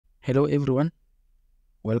Hello everyone,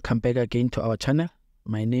 welcome back again to our channel.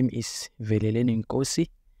 My name is Veleleni Nkosi.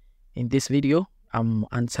 In this video, I'm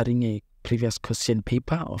answering a previous question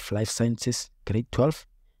paper of Life Sciences grade 12.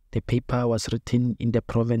 The paper was written in the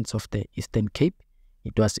province of the Eastern Cape.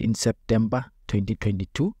 It was in September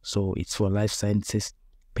 2022, so it's for Life Sciences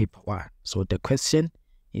paper 1. So the question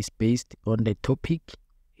is based on the topic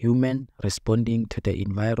human responding to the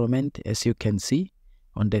environment. As you can see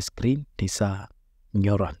on the screen, these are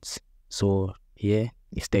neurons. So here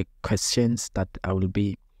is the questions that I will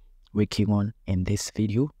be working on in this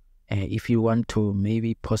video. If you want to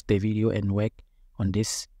maybe pause the video and work on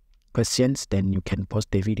these questions, then you can pause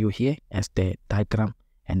the video here as the diagram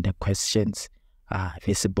and the questions are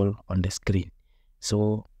visible on the screen.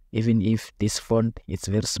 So even if this font is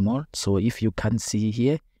very small, so if you can't see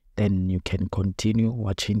here, then you can continue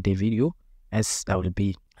watching the video as I will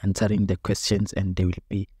be answering the questions and they will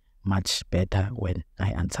be much better when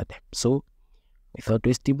I answer them. So without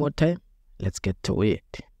wasting more time, let's get to it.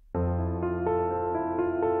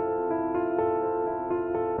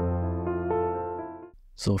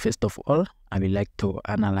 So first of all, I would like to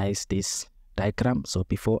analyze this diagram. So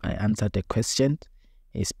before I answer the question,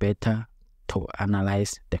 it's better to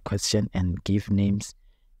analyze the question and give names,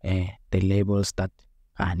 the labels that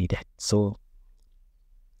are needed. So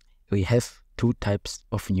we have two types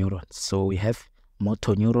of neurons. So we have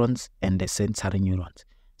motor neurons and the sensory neurons.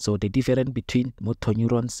 So the difference between motor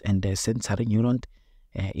neurons and the sensory neurons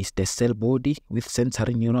is the cell body. With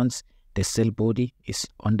sensory neurons, the cell body is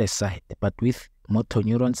on the side, but with motor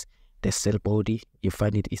neurons, the cell body, you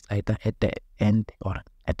find it is either at the end or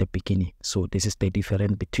at the beginning. So this is the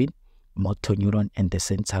difference between motor neuron and the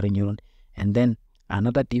sensory neuron. And then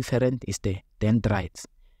another difference is the dendrites.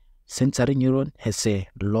 Sensory neuron has a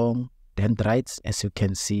long dendrites. As you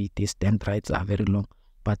can see, these dendrites are very long,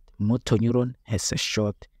 but motor neuron has a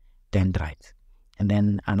short dendrites. And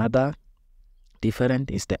then another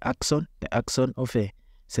difference is the axon. The axon of a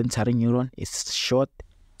sensory neuron is short,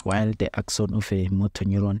 while the axon of a motor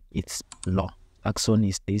neuron is long. Axon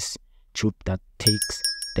is this tube that takes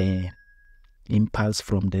the impulse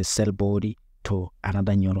from the cell body to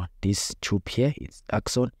another neuron. This tube here is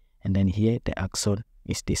axon, and then here the axon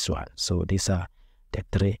is this one. So these are the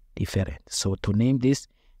three different. So to name this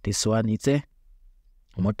one is a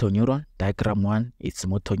motor neuron. Diagram 1 is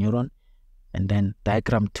motor neuron, and then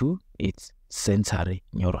diagram 2 is sensory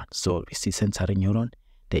neuron. So we see sensory neuron.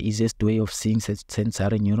 The easiest way of seeing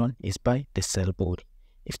sensory neuron is by the cell body.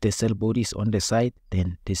 If the cell body is on the side,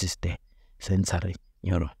 then this is the sensory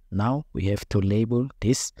neuron. Now we have to label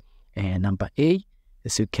this. Number A,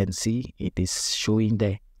 as you can see, it is showing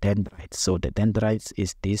the dendrites. So the dendrites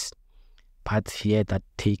is this part here that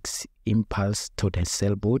takes impulse to the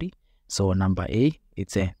cell body. So number A,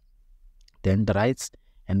 it's a dendrites.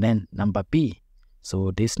 And then number B,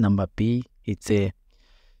 so this number B, it's a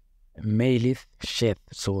myelin sheath.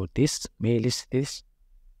 So this myelin sheath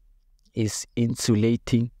is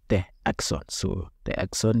insulating the axon. So the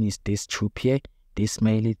axon is this tube here. This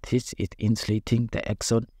myelin sheath is insulating the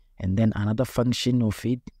axon. And then another function of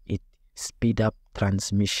it speed up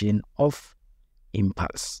transmission of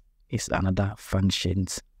impulse. Is another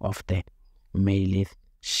functions of the myelin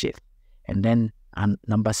sheath. And then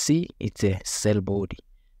number C, it's a cell body.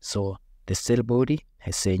 So the cell body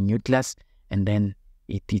has a nucleus, and then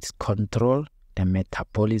it is control the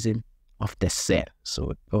metabolism of the cell.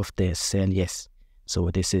 So of the cell, yes. So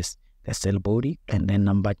this is the cell body. And then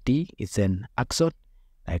number D is an axon.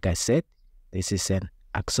 Like I said, this is an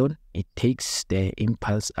axon. It takes the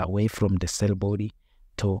impulse away from the cell body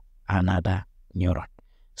to another neuron.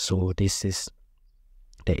 So this is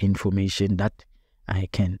the information that I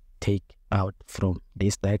can take out from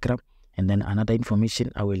this diagram. And then another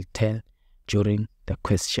information I will tell during the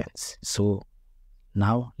questions. So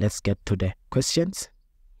now let's get to the questions.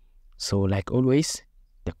 So like always,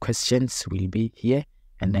 the questions will be here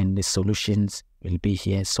and then the solutions will be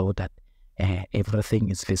here so that everything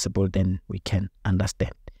is visible, then we can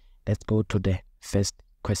understand. Let's go to the first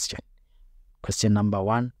question. Question number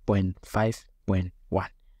 1.5.1.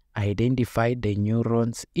 Identify the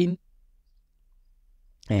neurons in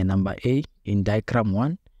number A in diagram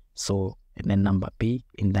 1. So and then number B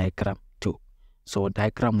in diagram 2. So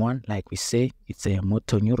diagram 1, like we say, it's a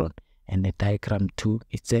motor neuron, and the diagram 2,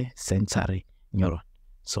 it's a sensory neuron.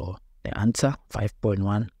 So the answer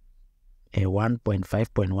 5.1,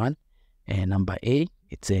 1.5.1, number A,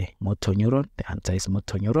 it's a motor neuron. The answer is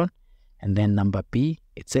motor neuron. And then number B,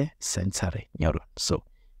 it's a sensory neuron. So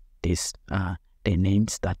these are the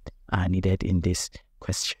names that are needed in this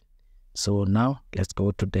question. So now let's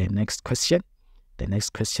go to the next question. The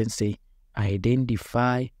next question say,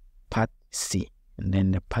 identify part C. And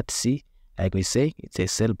then the part C, like we say, it's a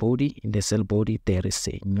cell body. In the cell body, there is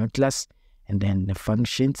a nucleus, and then the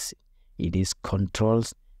functions, it is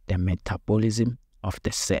controls the metabolism of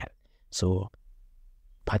the cell. So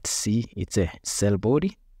part C, it's a cell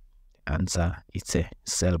body. Answer, it's a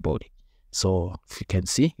cell body. So if you can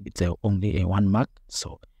see, it's only a 1 mark.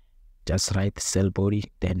 So just write cell body,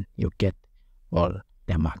 then you get all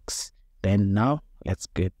the marks. Then now let's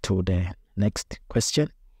get to the next question.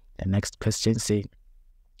 The next question says,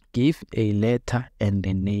 give a letter and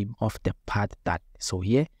the name of the part that. So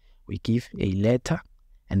here we give a letter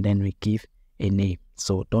and then we give a name.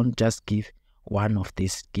 So don't just give one of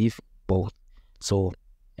these, give both. So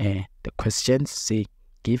the questions say,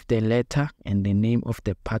 give the letter and the name of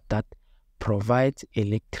the part that provides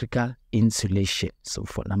electrical insulation. So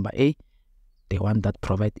for number A, the one that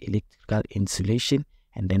provides electrical insulation,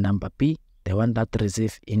 and then number B, the one that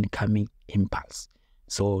receives incoming impulse.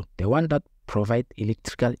 So the one that provides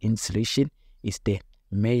electrical insulation is the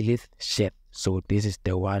Meilith sheath. So this is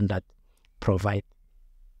the one that provides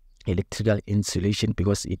electrical insulation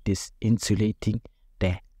because it is insulating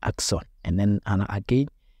the axon, and then again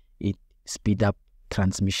it speed up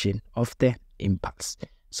transmission of the impulse.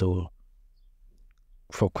 So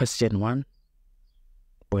for question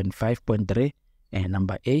 1.5.3 and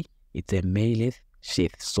number A, it's a Meilith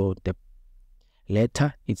sheath. So the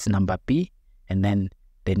letter it's number B, and then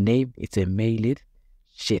the name it's a Meilith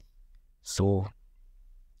sheath. So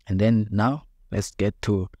and then now let's get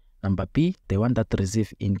to number B, the one that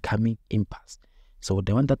receives incoming impulse. So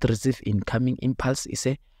the one that receives incoming impulse is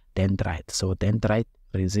a dendrite. So dendrite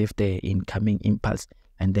receives the incoming impulse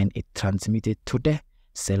and then it transmitted to the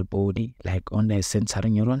cell body. Like on the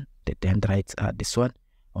sensory neuron, the dendrites are this one.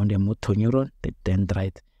 On the motor neuron, the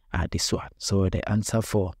dendrites are this one. So the answer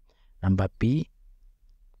for number B,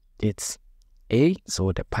 it's A.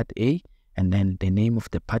 So the part A, and then the name of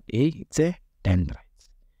the part A, it's a dendrite.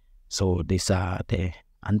 So these are the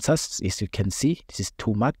answers. As you can see, this is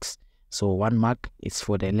 2 marks. So 1 mark is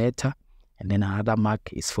for the letter, and then another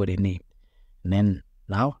mark is for the name. And then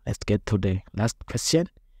now let's get to the last question.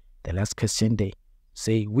 The last question, they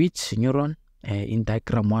say which neuron in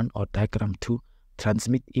diagram 1 or diagram 2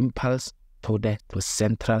 transmit impulse to the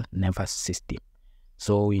central nervous system.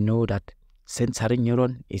 So we know that sensory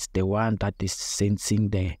neuron is the one that is sensing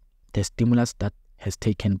the stimulus that has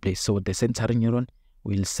taken place. So the sensory neuron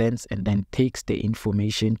will sense and then takes the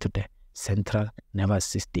information to the central nervous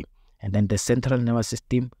system, and then the central nervous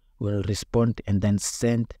system will respond and then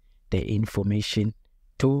send the information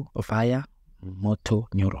to via motor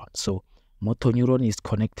neuron. So motor neuron is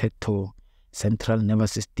connected to central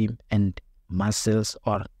nervous system and muscles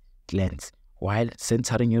or glands, while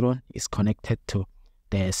sensory neuron is connected to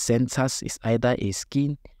the sensors, is either a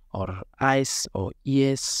skin or eyes or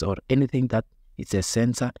ears or anything that is a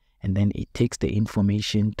sensor, and then it takes the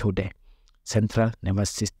information to the central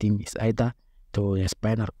nervous system, is either to the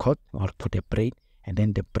spinal cord or to the brain, and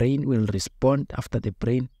then the brain will respond. After the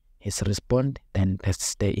brain has responded, then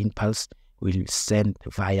the impulse will send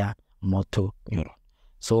via motor neuron.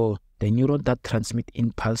 So the neuron that transmit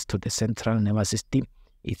impulse to the central nervous system,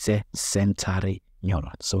 it's a sensory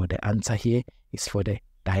neuron. So the answer here is for the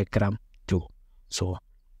diagram 2. So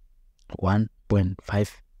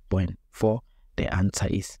 1.5.4, the answer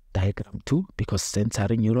is diagram 2, because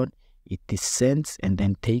sensory neuron, it sends and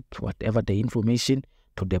then take whatever the information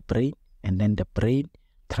to the brain, and then the brain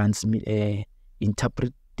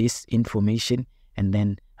interpret this information and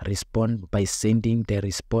then respond by sending the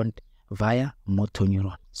response via motor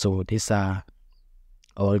neuron. So these are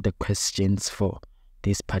all the questions for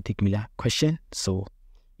this particular question. So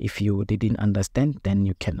if you didn't understand, then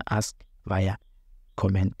you can ask via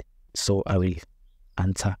comment, so I will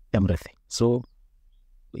answer everything. So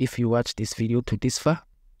if you watch this video to this far,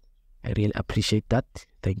 I really appreciate that.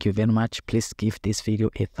 Thank you very much. Please give this video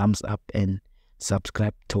a thumbs up and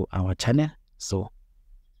subscribe to our channel. So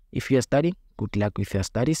if you are studying, good luck with your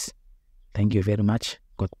studies. Thank you very much.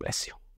 God bless you.